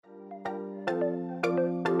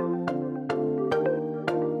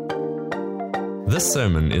This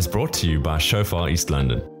sermon is brought to you by Shofar East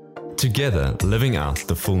London. Together, living out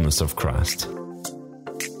the fullness of Christ.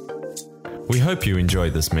 We hope you enjoy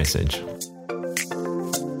this message.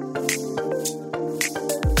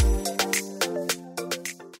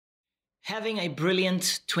 Having a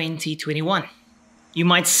brilliant 2021. You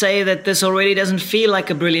might say that this already doesn't feel like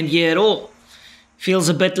a brilliant year at all. Feels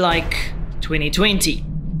a bit like 2020,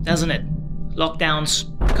 doesn't it?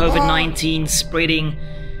 Lockdowns, COVID-19 spreading,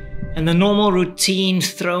 and the normal routine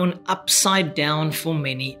thrown upside down for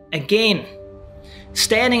many again.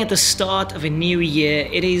 Standing at the start of a new year,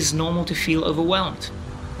 it is normal to feel overwhelmed.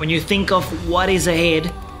 When you think of what is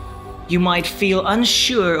ahead, you might feel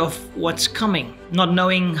unsure of what's coming, not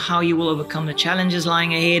knowing how you will overcome the challenges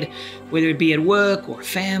lying ahead, whether it be at work or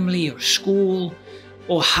family or school,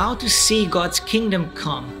 or how to see God's kingdom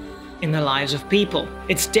come in the lives of people.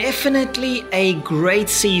 It's definitely a great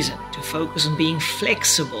season to focus on being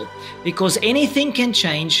flexible because anything can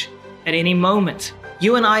change at any moment.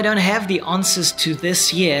 You and I don't have the answers to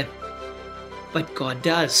this year, but God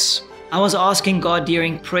does. I was asking God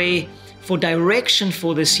during prayer for direction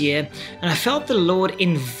for this year, and I felt the Lord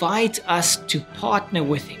invite us to partner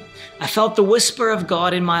with Him. I felt the whisper of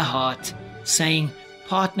God in my heart saying,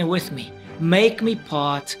 partner with me, make me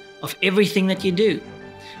part of everything that you do.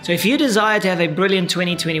 So if you desire to have a brilliant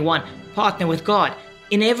 2021, partner with God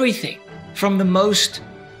in everything, from the most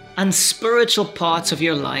unspiritual parts of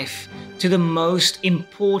your life to the most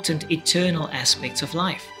important eternal aspects of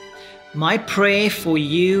life. My prayer for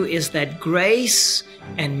you is that grace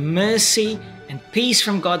and mercy and peace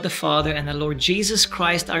from God the Father and the Lord Jesus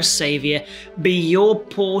Christ our Savior be your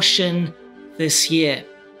portion this year.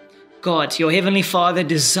 God, your Heavenly Father,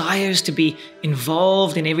 desires to be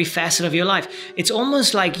involved in every facet of your life. It's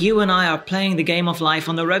almost like you and I are playing the game of life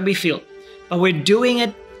on the rugby field, but we're doing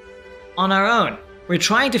it on our own. We're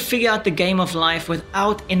trying to figure out the game of life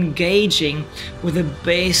without engaging with the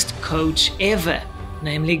best coach ever,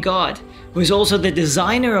 namely God, who is also the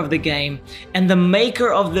designer of the game and the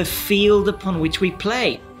maker of the field upon which we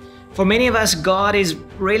play. For many of us, God is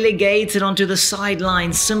relegated onto the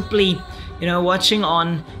sidelines, simply watching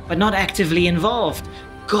on, but not actively involved.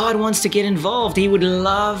 God wants to get involved. He would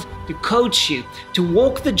love to coach you, to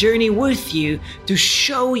walk the journey with you, to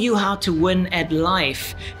show you how to win at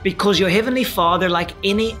life. Because your Heavenly Father, like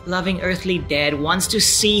any loving earthly dad, wants to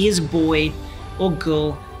see his boy or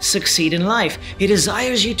girl succeed in life. He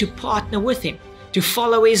desires you to partner with him, to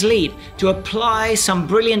follow his lead, to apply some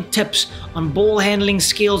brilliant tips on ball handling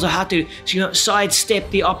skills or how to sidestep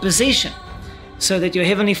the opposition, so that your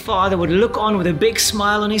Heavenly Father would look on with a big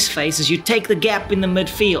smile on His face as you take the gap in the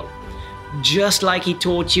midfield, just like He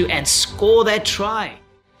taught you, and score that try.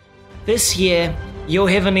 This year, your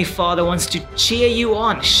Heavenly Father wants to cheer you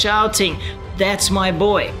on, shouting, "That's my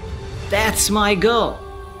boy. That's my girl.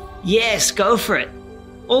 Yes, go for it."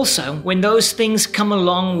 Also, when those things come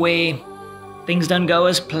along where things don't go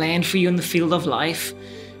as planned for you in the field of life,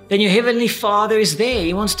 then your Heavenly Father is there.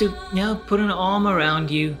 He wants to put an arm around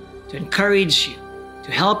you, to encourage you,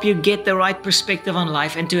 to help you get the right perspective on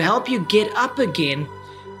life, and to help you get up again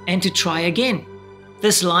and to try again.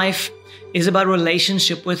 This life is about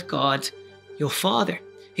relationship with God, your Father.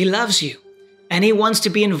 He loves you and He wants to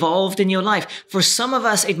be involved in your life. For some of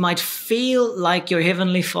us, it might feel like your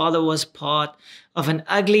Heavenly Father was part of an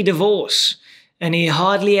ugly divorce and He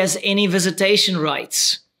hardly has any visitation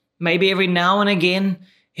rights. Maybe every now and again,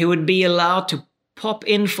 He would be allowed to pop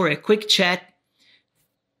in for a quick chat,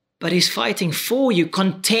 but He's fighting for you,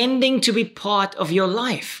 contending to be part of your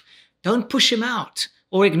life. Don't push Him out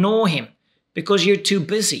or ignore Him because you're too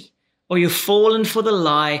busy or you've fallen for the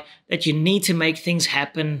lie that you need to make things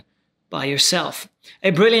happen by yourself.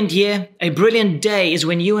 A brilliant year, a brilliant day is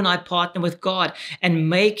when you and I partner with God and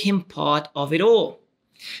make Him part of it all.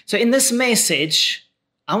 So in this message,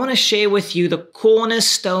 I want to share with you the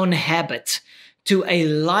cornerstone habit to a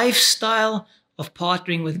lifestyle of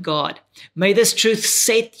partnering with God. May this truth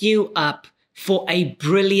set you up for a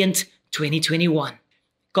brilliant 2021.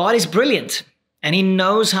 God is brilliant, and He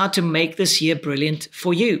knows how to make this year brilliant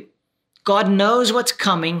for you. God knows what's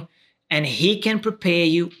coming, and He can prepare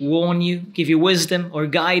you, warn you, give you wisdom or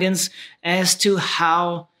guidance as to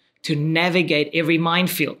how to navigate every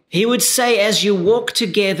minefield. He would say as you walk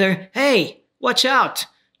together, "Hey, watch out,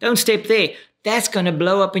 don't step there. That's going to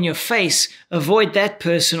blow up in your face. Avoid that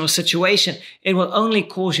person or situation. It will only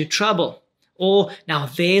cause you trouble." Or, "Now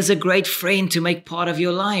there's a great friend to make part of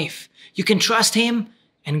your life. You can trust him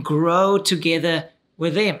and grow together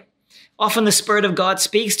with him." Often the Spirit of God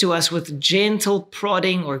speaks to us with gentle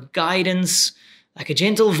prodding or guidance, like a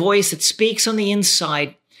gentle voice that speaks on the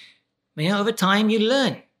inside. Over time you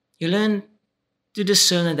learn to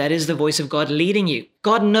discern that that is the voice of God leading you.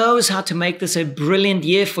 God knows how to make this a brilliant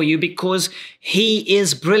year for you because He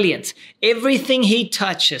is brilliant. Everything He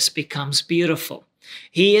touches becomes beautiful.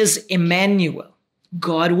 He is Emmanuel,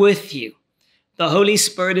 God with you. The Holy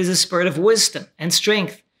Spirit is a spirit of wisdom and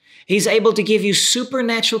strength. He's able to give you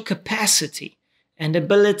supernatural capacity and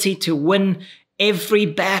ability to win every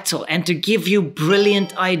battle and to give you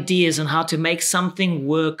brilliant ideas on how to make something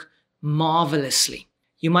work marvelously.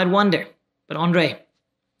 You might wonder, but Andre,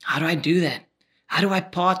 how do I do that? How do I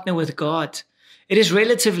partner with God? It is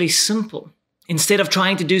relatively simple. Instead of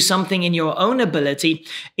trying to do something in your own ability,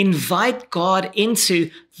 invite God into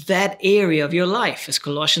that area of your life. As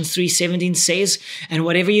Colossians 3:17 says, and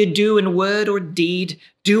whatever you do in word or deed,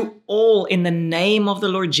 do all in the name of the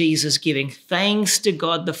Lord Jesus, giving thanks to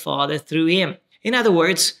God the Father through Him. In other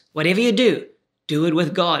words, whatever you do it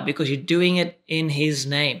with God because you're doing it in His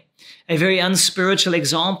name. A very unspiritual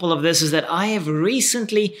example of this is that I have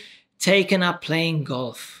recently taken up playing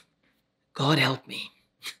golf. God help me.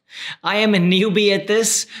 I am a newbie at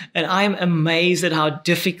this, and I'm amazed at how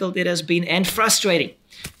difficult it has been and frustrating.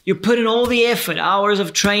 You put in all the effort, hours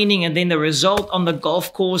of training, and then the result on the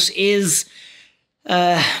golf course is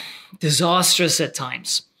disastrous at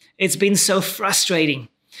times. It's been so frustrating.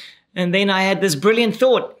 And then I had this brilliant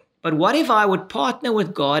thought, but what if I would partner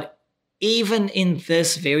with God even in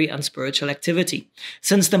this very unspiritual activity?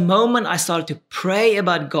 Since the moment I started to pray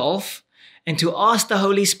about golf and to ask the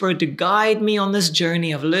Holy Spirit to guide me on this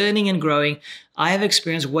journey of learning and growing, I have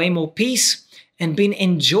experienced way more peace and been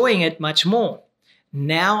enjoying it much more.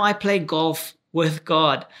 Now I play golf with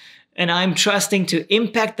God, and I'm trusting to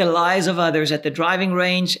impact the lives of others at the driving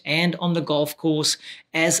range and on the golf course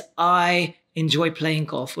as I enjoy playing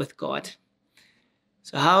golf with God.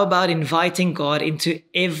 So how about inviting God into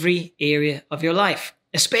every area of your life,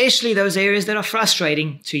 especially those areas that are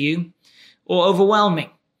frustrating to you or overwhelming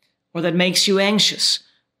or that makes you anxious?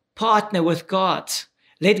 Partner with God.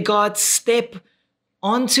 Let God step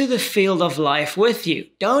onto the field of life with you.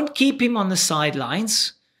 Don't keep Him on the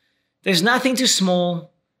sidelines. There's nothing too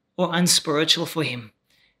small or unspiritual for Him.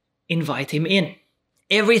 Invite Him in.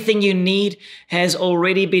 Everything you need has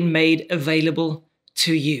already been made available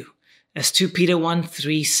to you. As 2 Peter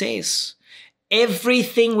 1:3 says,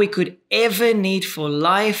 everything we could ever need for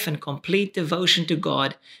life and complete devotion to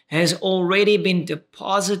God has already been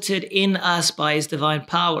deposited in us by His divine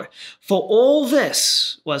power. For all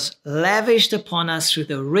this was lavished upon us through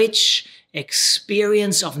the rich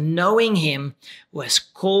experience of knowing Him who has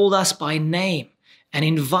called us by name and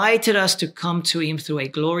invited us to come to Him through a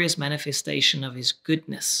glorious manifestation of His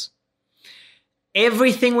goodness.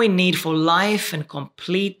 Everything we need for life and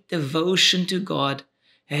complete devotion to God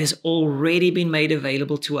has already been made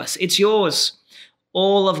available to us. It's yours.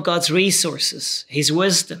 All of God's resources, His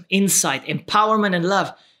wisdom, insight, empowerment, and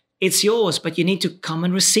love, it's yours, but you need to come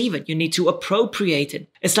and receive it. You need to appropriate it.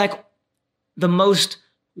 It's like the most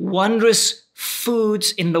wondrous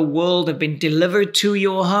foods in the world have been delivered to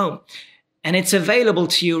your home, and it's available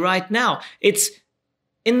to you right now. It's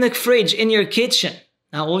in the fridge, in your kitchen.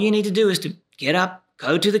 Now, all you need to do is to get up,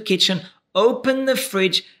 go to the kitchen, open the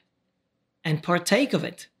fridge, and partake of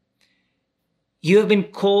it. You have been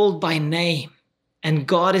called by name, and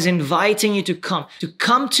God is inviting you to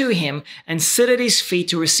come to Him and sit at His feet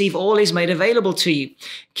to receive all He's made available to you.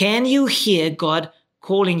 Can you hear God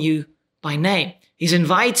calling you by name? He's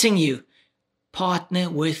inviting you, partner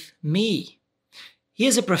with me.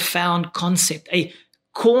 Here's a profound concept, a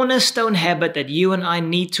cornerstone habit that you and I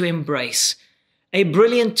need to embrace. A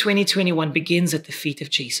brilliant 2021 begins at the feet of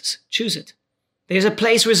Jesus. Choose it. There's a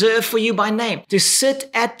place reserved for you by name to sit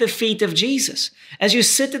at the feet of Jesus. As you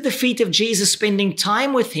sit at the feet of Jesus, spending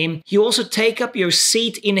time with Him, you also take up your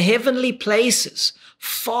seat in heavenly places,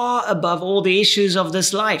 far above all the issues of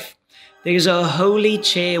this life. There's a holy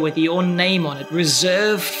chair with your name on it,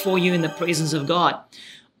 reserved for you in the presence of God.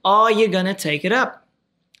 Are you going to take it up?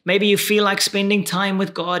 Maybe you feel like spending time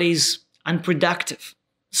with God is unproductive,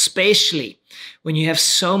 especially when you have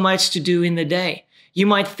so much to do in the day. You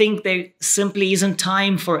might think there simply isn't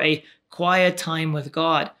time for a quiet time with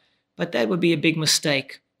God, but that would be a big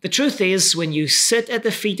mistake. The truth is, when you sit at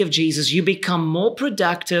the feet of Jesus, you become more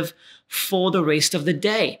productive for the rest of the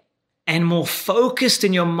day and more focused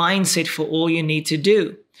in your mindset for all you need to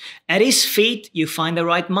do. At His feet, you find the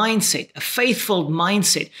right mindset, a faithful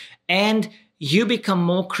mindset, and you become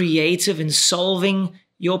more creative in solving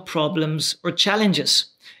your problems or challenges.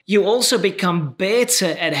 You also become better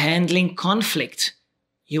at handling conflict.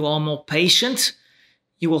 You are more patient,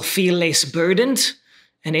 you will feel less burdened,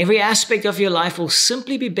 and every aspect of your life will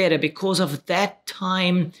simply be better because of that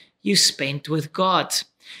time you spent with God.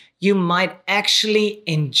 You might actually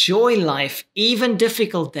enjoy life, even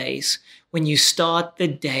difficult days, when you start the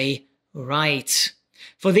day right.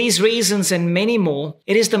 For these reasons and many more,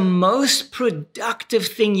 it is the most productive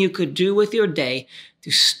thing you could do with your day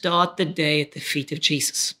to start the day at the feet of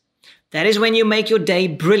Jesus. That is when you make your day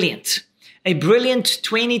brilliant. A brilliant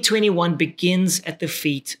 2021 begins at the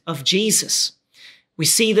feet of Jesus. We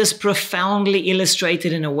see this profoundly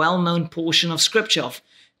illustrated in a well-known portion of Scripture of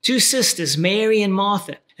two sisters, Mary and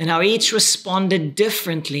Martha, and how each responded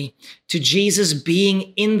differently to Jesus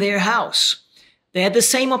being in their house. They had the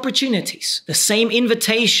same opportunities, the same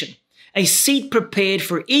invitation, a seat prepared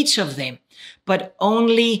for each of them, but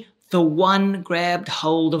only the one grabbed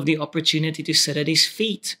hold of the opportunity to sit at his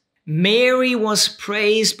feet. Mary was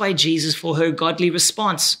praised by Jesus for her godly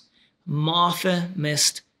response. Martha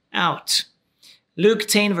missed out. Luke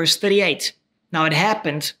 10 verse 38. Now it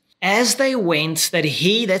happened as they went that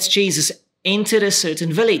he, that's Jesus, entered a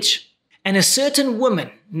certain village. And a certain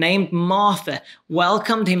woman named Martha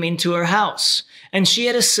welcomed him into her house. And she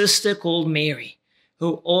had a sister called Mary,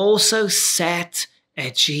 who also sat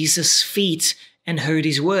at Jesus' feet and heard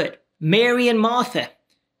his word. Mary and Martha,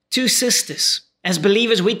 two sisters. As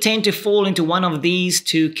believers, we tend to fall into one of these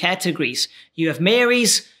two categories. You have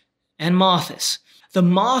Marys and Marthas. The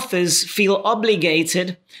Marthas feel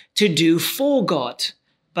obligated to do for God,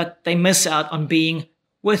 but they miss out on being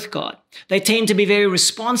with God. They tend to be very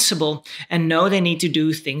responsible and know they need to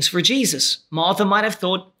do things for Jesus. Martha might have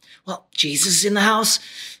thought, well, Jesus is in the house.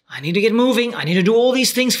 I need to get moving. I need to do all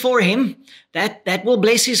these things for him. That will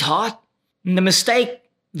bless his heart. And the mistake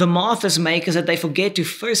the Marthas make is that they forget to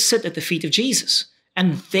first sit at the feet of Jesus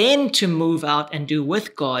and then to move out and do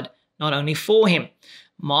with God, not only for him.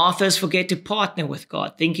 Marthas forget to partner with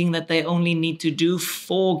God, thinking that they only need to do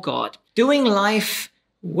for God. Doing life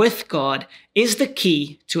with God is the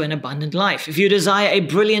key to an abundant life. If you desire a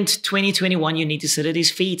brilliant 2021, you need to sit at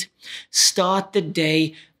his feet. Start the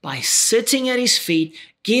day by sitting at his feet,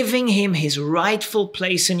 giving him his rightful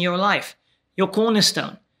place in your life, your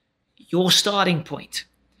cornerstone, your starting point.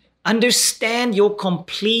 Understand your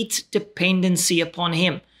complete dependency upon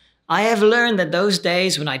him. I have learned that those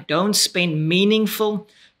days when I don't spend meaningful,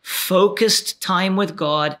 focused time with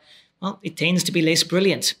God, well, it tends to be less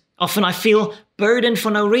brilliant. Often I feel burdened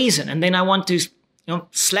for no reason, and then I want to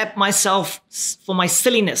slap myself for my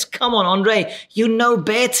silliness. Come on, Andre, you know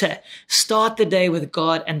better. Start the day with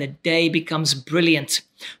God and the day becomes brilliant.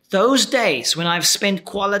 Those days when I've spent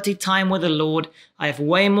quality time with the Lord, I have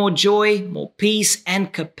way more joy, more peace,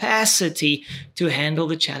 and capacity to handle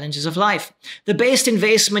the challenges of life. The best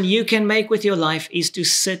investment you can make with your life is to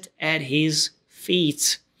sit at his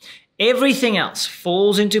feet. Everything else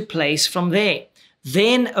falls into place from there.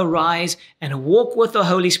 Then arise and walk with the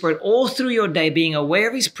Holy Spirit all through your day, being aware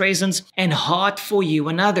of his presence and heart for you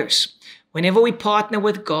and others. Whenever we partner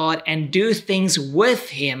with God and do things with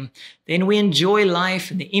him, then we enjoy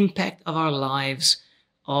life and the impact of our lives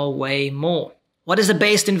are way more. What is the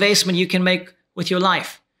best investment you can make with your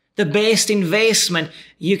life? The best investment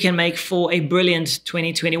you can make for a brilliant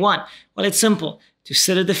 2021? Well, it's simple. To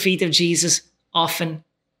sit at the feet of Jesus often,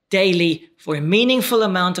 daily, for a meaningful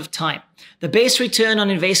amount of time. The best return on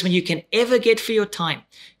investment you can ever get for your time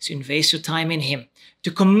is to invest your time in him,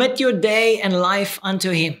 to commit your day and life unto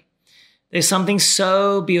him. There's something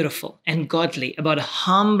so beautiful and godly about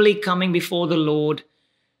humbly coming before the Lord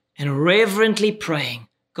and reverently praying,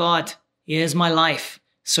 God, here's my life,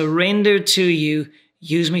 surrendered to you,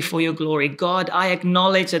 use me for your glory. God, I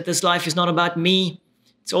acknowledge that this life is not about me.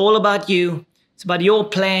 It's all about you. It's about your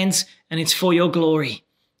plans and it's for your glory.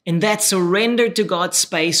 In that surrender to God's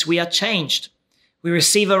space, we are changed. We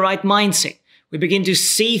receive a right mindset. We begin to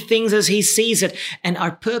see things as he sees it, and our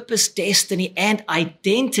purpose, destiny, and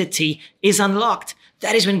identity is unlocked.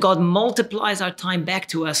 That is when God multiplies our time back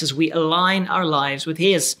to us as we align our lives with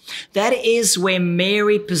his. That is where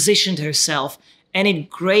Mary positioned herself, and it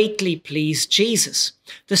greatly pleased Jesus.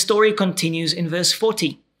 The story continues in verse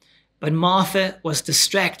 40. But Martha was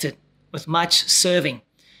distracted with much serving.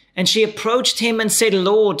 And she approached him and said,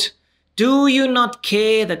 Lord, do you not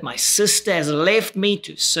care that my sister has left me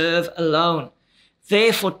to serve alone?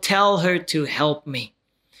 Therefore tell her to help me.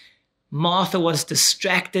 Martha was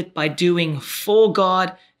distracted by doing for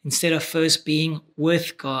God instead of first being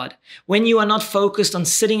with God. When you are not focused on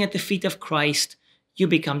sitting at the feet of Christ, you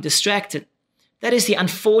become distracted. That is the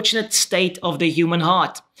unfortunate state of the human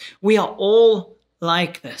heart. We are all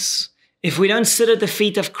like this. If we don't sit at the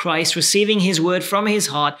feet of Christ, receiving his word from his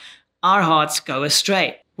heart, our hearts go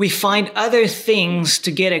astray. We find other things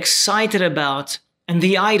to get excited about, and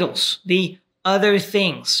the idols, the other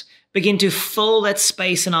things, begin to fill that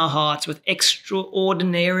space in our hearts with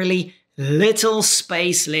extraordinarily little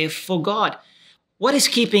space left for God. What is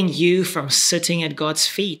keeping you from sitting at God's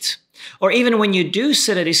feet? Or even when you do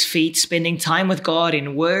sit at His feet, spending time with God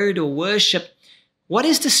in word or worship, what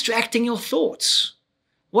is distracting your thoughts?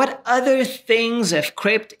 What other things have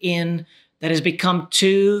crept in that has become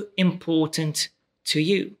too important to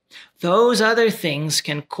you? Those other things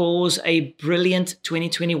can cause a brilliant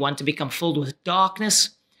 2021 to become filled with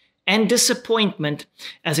darkness and disappointment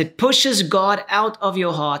as it pushes God out of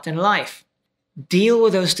your heart and life. Deal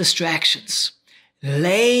with those distractions.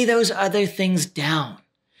 Lay those other things down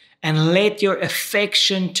and let your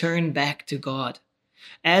affection turn back to God.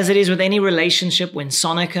 As it is with any relationship, when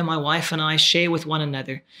Sonica, my wife, and I share with one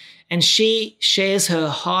another, and she shares her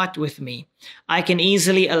heart with me, I can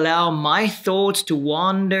easily allow my thoughts to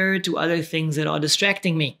wander to other things that are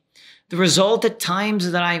distracting me. The result at times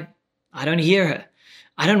is that I don't hear her.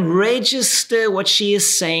 I don't register what she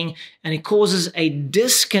is saying, and it causes a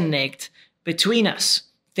disconnect between us.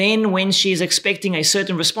 Then when she is expecting a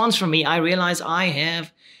certain response from me, I realize I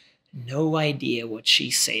have no idea what she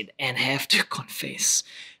said and have to confess.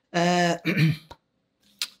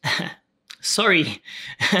 Sorry.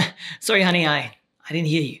 Sorry, honey, I didn't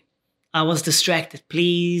hear you. I was distracted.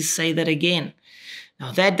 Please say that again.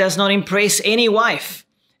 Now, that does not impress any wife.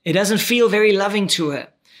 It doesn't feel very loving to her.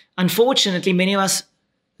 Unfortunately, many of us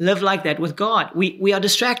live like that with God. We are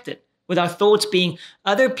distracted, with our thoughts being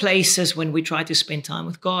other places when we try to spend time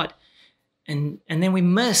with God. And then we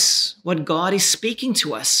miss what God is speaking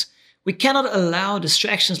to us. We cannot allow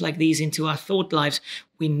distractions like these into our thought lives.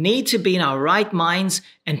 We need to be in our right minds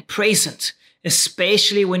and present,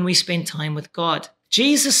 especially when we spend time with God.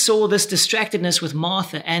 Jesus saw this distractedness with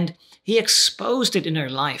Martha, and He exposed it in her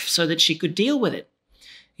life so that she could deal with it.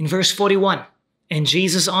 In verse 41, and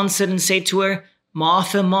Jesus answered and said to her,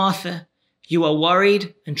 Martha, Martha, you are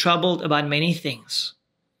worried and troubled about many things.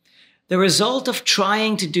 The result of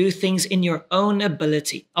trying to do things in your own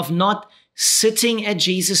ability, of not sitting at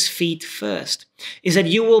Jesus' feet first, is that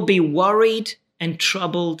you will be worried and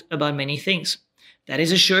troubled about many things. That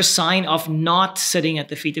is a sure sign of not sitting at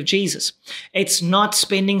the feet of Jesus. It's not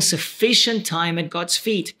spending sufficient time at God's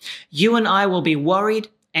feet. You and I will be worried,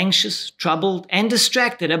 anxious, troubled, and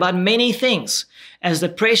distracted about many things as the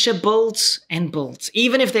pressure builds and builds.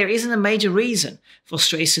 Even if there isn't a major reason for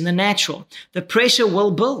stress in the natural, the pressure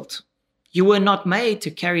will build. You were not made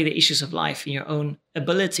to carry the issues of life in your own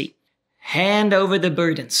ability. Hand over the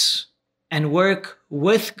burdens and work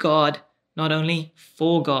with God, not only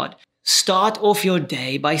for God. Start off your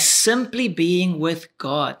day by simply being with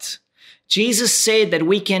God. Jesus said that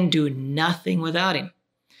we can do nothing without Him.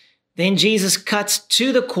 Then Jesus cuts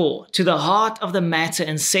to the core, to the heart of the matter,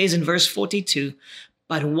 and says in verse 42,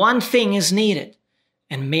 but one thing is needed,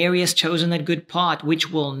 and Mary has chosen that good part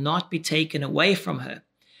which will not be taken away from her.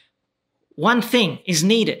 One thing is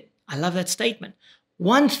needed. I love that statement.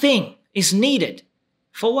 One thing is needed.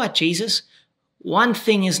 For what, Jesus? One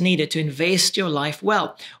thing is needed to invest your life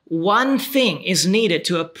well. One thing is needed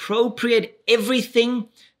to appropriate everything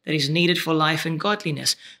that is needed for life and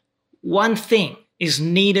godliness. One thing is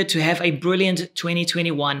needed to have a brilliant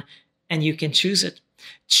 2021, and you can choose it.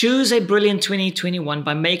 Choose a brilliant 2021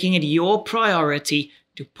 by making it your priority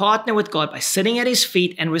to partner with God by sitting at His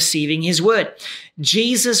feet and receiving His word.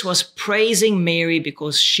 Jesus was praising Mary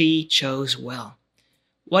because she chose well.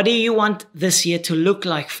 What do you want this year to look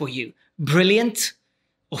like for you? Brilliant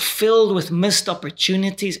or filled with missed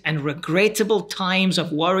opportunities and regrettable times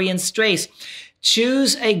of worry and stress?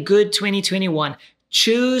 Choose a good 2021.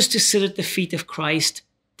 Choose to sit at the feet of Christ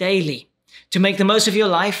daily, to make the most of your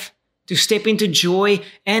life, to step into joy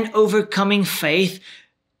and overcoming faith.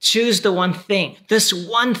 Choose the one thing. This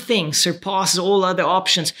one thing surpasses all other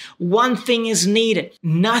options. One thing is needed.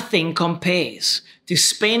 Nothing compares to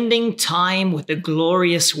spending time with the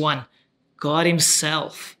glorious one, God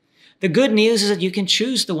Himself. The good news is that you can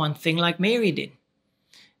choose the one thing like Mary did.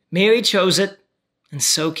 Mary chose it, and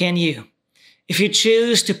so can you. If you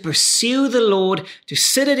choose to pursue the Lord, to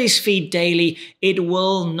sit at His feet daily, it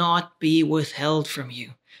will not be withheld from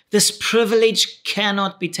you. This privilege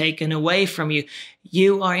cannot be taken away from you.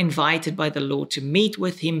 You are invited by the Lord to meet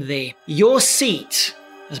with Him there. Your seat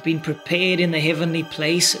has been prepared in the heavenly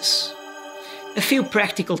places. A few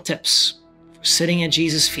practical tips for sitting at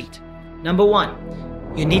Jesus' feet. Number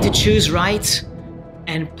 1, you need to choose right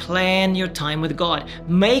and plan your time with God.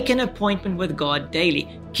 Make an appointment with God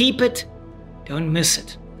daily. Keep it. Don't miss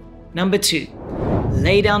it. Number 2,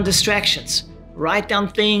 lay down distractions. Write down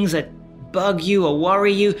things that bug you or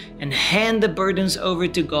worry you and hand the burdens over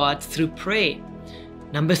to God through prayer.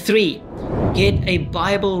 Number 3, Get a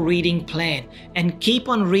Bible reading plan and keep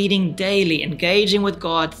on reading daily, engaging with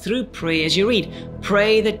God through prayer as you read.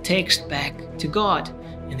 Pray the text back to God.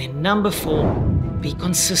 And then number 4, be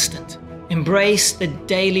consistent. Embrace the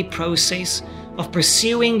daily process of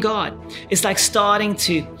pursuing God. It's like starting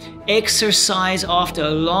to exercise after a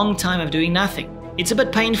long time of doing nothing. It's a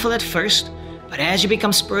bit painful at first, but as you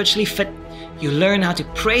become spiritually fit, you learn how to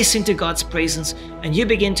press into God's presence and you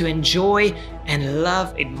begin to enjoy and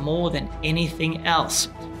love it more than anything else.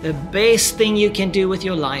 The best thing you can do with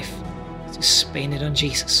your life is to spend it on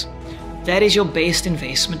Jesus. That is your best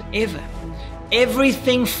investment ever.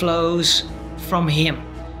 Everything flows from Him.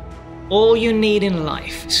 All you need in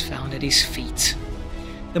life is found at His feet.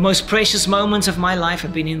 The most precious moments of my life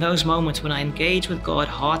have been in those moments when I engage with God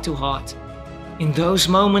heart to heart. In those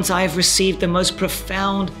moments I have received the most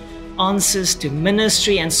profound answers to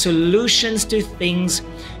ministry and solutions to things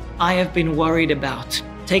I have been worried about.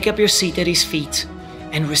 Take up your seat at His feet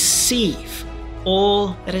and receive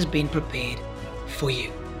all that has been prepared for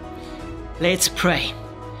you. Let's pray.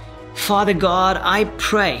 Father God, I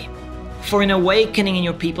pray for an awakening in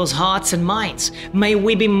your people's hearts and minds. May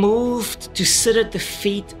we be moved to sit at the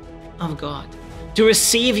feet of God, to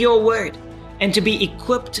receive your word, and to be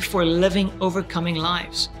equipped for living overcoming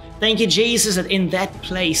lives. Thank you, Jesus, that in that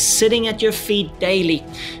place, sitting at your feet daily,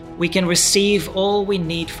 we can receive all we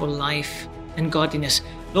need for life and godliness.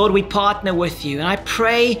 Lord, we partner with you, and I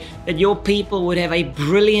pray that your people would have a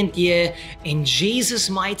brilliant year. In Jesus'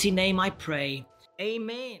 mighty name I pray.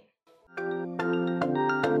 Amen.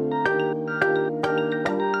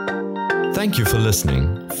 Thank you for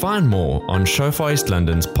listening. Find more on Shofar East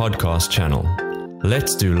London's podcast channel.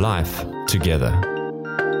 Let's do life together.